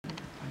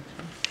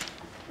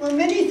Well,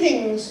 many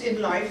things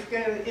in life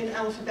go in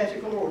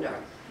alphabetical order.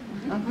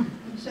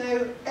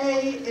 So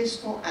A is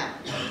for Anne,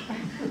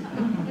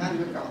 Anne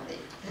McCarthy.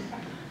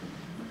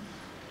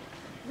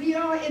 We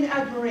are in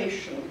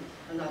admiration,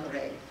 another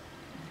A,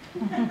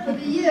 for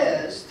the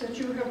years that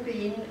you have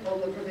been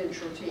on the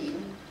provincial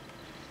team,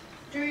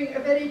 doing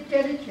a very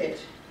delicate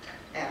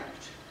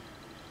act,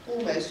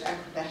 almost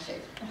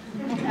acrobatic.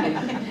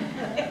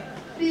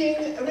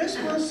 Being a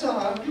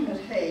responsable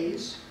at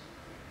Hayes,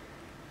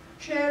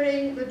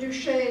 chairing the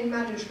Duchesne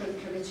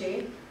Management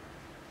Committee,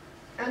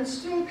 and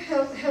still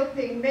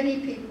helping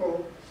many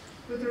people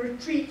with the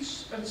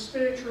retreats and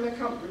spiritual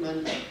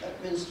accompaniment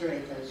at Minster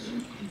Acres.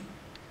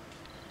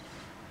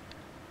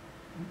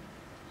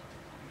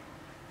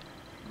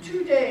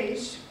 2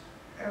 days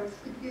of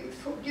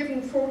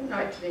giving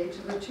fortnightly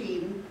to the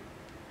team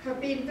have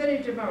been very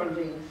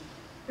demanding,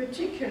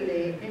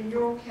 particularly in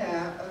your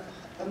care of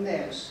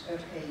Emmaus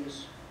at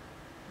Hayes.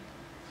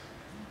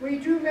 We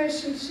do most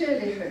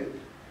sincerely hope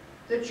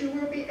that you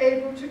will be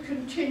able to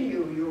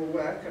continue your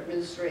work at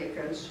Minster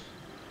Acres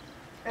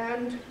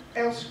and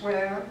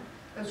elsewhere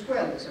as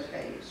well as at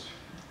Hayes.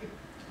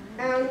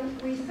 And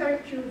we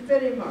thank you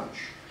very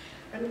much,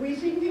 and we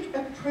think it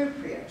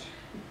appropriate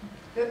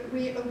that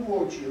we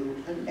award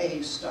you an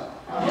A star.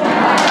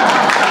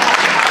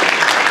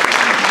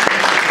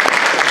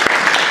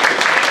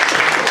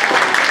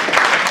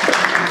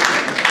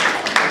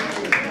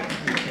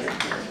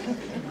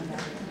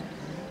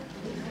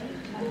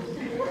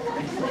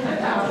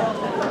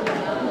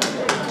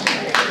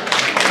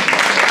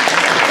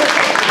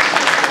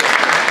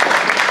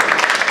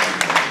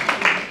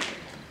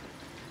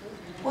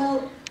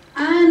 Well,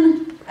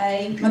 Anne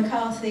A.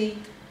 McCarthy,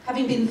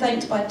 having been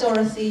thanked by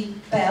Dorothy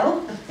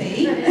Bell,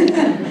 B,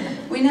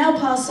 we now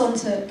pass on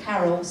to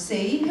Carol,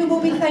 C, who will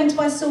be thanked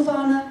by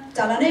Silvana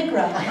Dalla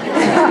Negra.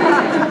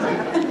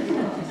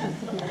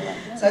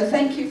 So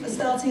thank you for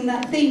starting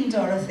that theme,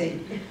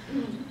 Dorothy.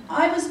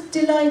 I was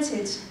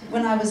delighted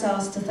when I was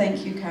asked to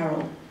thank you,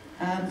 Carol,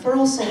 for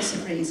all sorts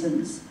of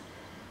reasons.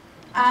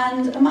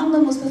 And among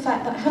them was the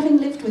fact that having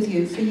lived with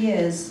you for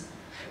years,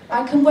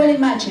 I can well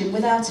imagine,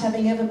 without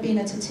having ever been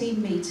at a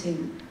team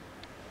meeting,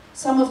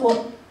 some of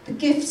what the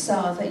gifts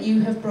are that you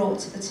have brought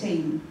to the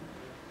team.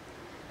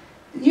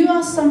 You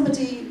are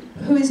somebody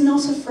who is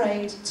not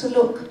afraid to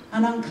look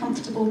an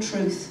uncomfortable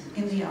truth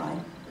in the eye.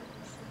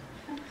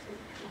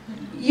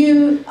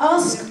 You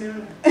ask...